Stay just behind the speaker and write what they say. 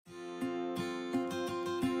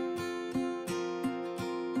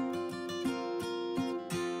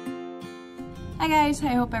Hi guys,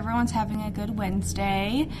 I hope everyone's having a good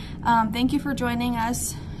Wednesday. Thank you for joining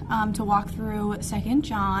us to walk through 2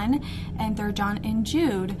 John and 3 John and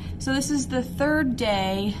Jude. So this is the third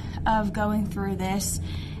day of going through this,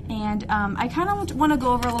 and I kind of want to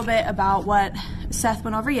go over a little bit about what Seth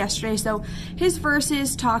went over yesterday. So his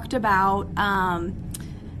verses talked about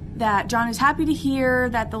that John is happy to hear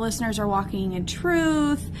that the listeners are walking in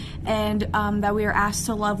truth, and that we are asked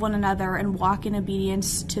to love one another and walk in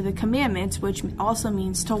obedience to the commandments, which also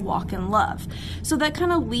means to walk in love. So that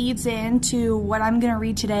kind of leads into what I'm going to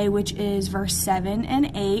read today, which is verse 7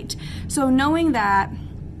 and 8. So knowing that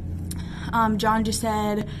John just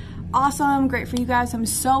said, awesome, great for you guys. I'm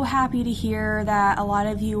so happy to hear that a lot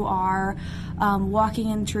of you are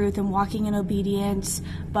walking in truth and walking in obedience,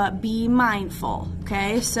 but be mindful,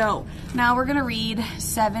 okay? So now we're going to read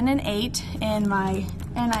 7 and 8 in my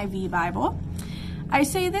NIV Bible. I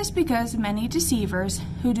say this because many deceivers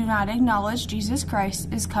who do not acknowledge Jesus Christ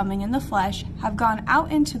is coming in the flesh have gone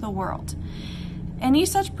out into the world. Any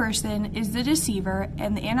such person is the deceiver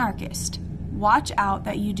and the anarchist. Watch out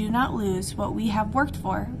that you do not lose what we have worked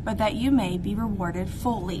for, but that you may be rewarded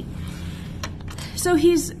fully. So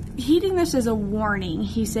he's heeding this as a warning.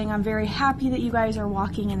 He's saying, I'm very happy that you guys are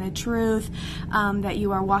walking in the truth, that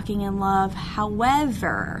you are walking in love.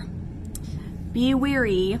 However, be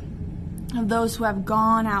wary of those who have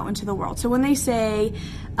gone out into the world. So when they say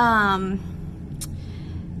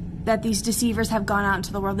that these deceivers have gone out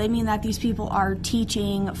into the world, they mean that these people are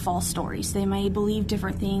teaching false stories. They may believe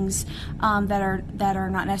different things that are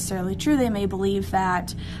not necessarily true. They may believe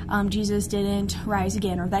that Jesus didn't rise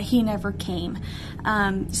again, or that he never came.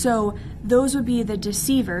 So those would be the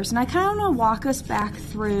deceivers. And I kind of want to walk us back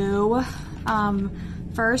through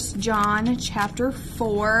 1 John chapter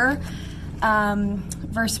 4,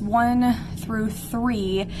 verse 1 through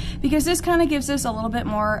 3, because this kind of gives us a little bit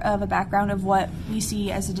more of a background of what we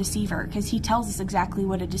see as a deceiver, because he tells us exactly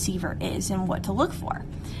what a deceiver is and what to look for.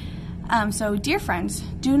 So, dear friends,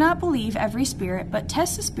 do not believe every spirit, but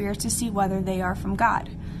test the spirits to see whether they are from God,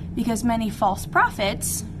 because many false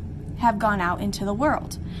prophets have gone out into the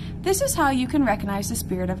world. This is how you can recognize the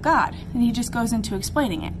Spirit of God. And he just goes into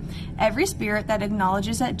explaining it. Every spirit that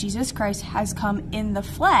acknowledges that Jesus Christ has come in the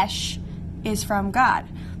flesh is from God.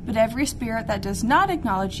 But every spirit that does not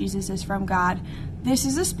acknowledge Jesus is from God. This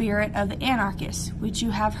is the spirit of the anarchist, which you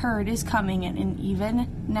have heard is coming and even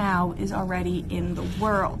now is already in the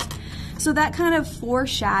world. So that kind of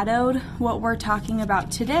foreshadowed what we're talking about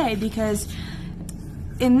today, because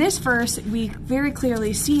in this verse, we very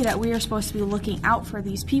clearly see that we are supposed to be looking out for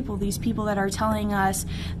these people that are telling us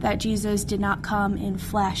that Jesus did not come in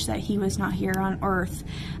flesh, that he was not here on earth.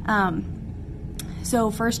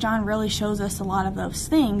 So 1 John really shows us a lot of those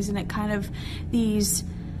things, and it kind of, these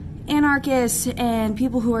anarchists and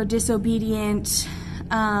people who are disobedient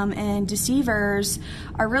and deceivers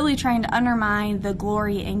are really trying to undermine the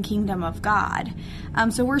glory and kingdom of God.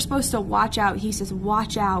 So we're supposed to watch out. He says,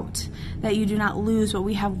 watch out that you do not lose what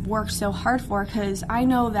we have worked so hard for, because I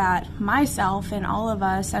know that myself and all of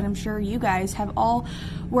us, and I'm sure you guys, have all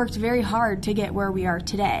worked very hard to get where we are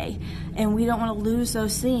today, and we don't want to lose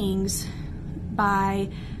those things by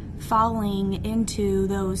falling into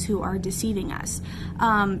those who are deceiving us.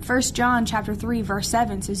 1 John chapter 3 verse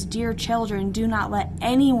 7 says, dear children, do not let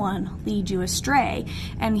anyone lead you astray.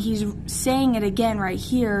 And he's saying it again right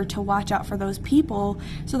here to watch out for those people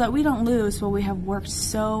so that we don't lose what we have worked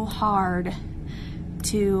so hard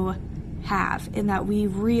to have, and that we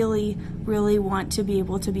really, really want to be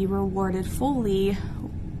able to be rewarded fully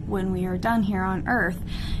when we are done here on earth.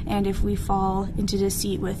 And if we fall into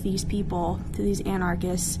deceit with these people, to these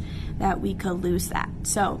anarchists, that we could lose that.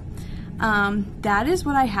 So that is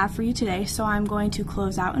what I have for you today. So I'm going to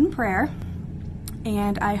close out in prayer,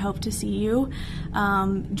 and I hope to see you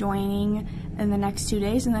joining in the next 2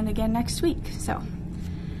 days, and then again next week. So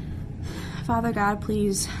Father God,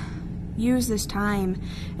 please use this time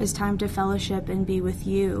as time to fellowship and be with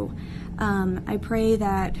you. I pray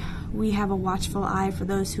that we have a watchful eye for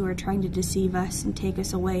those who are trying to deceive us and take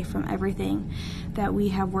us away from everything that we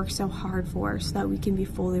have worked so hard for, so that we can be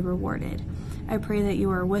fully rewarded. I pray that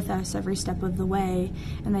you are with us every step of the way,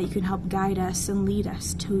 and that you can help guide us and lead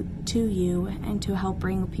us to you, and to help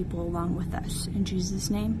bring people along with us. In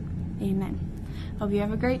Jesus' name, amen. Hope you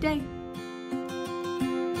have a great day.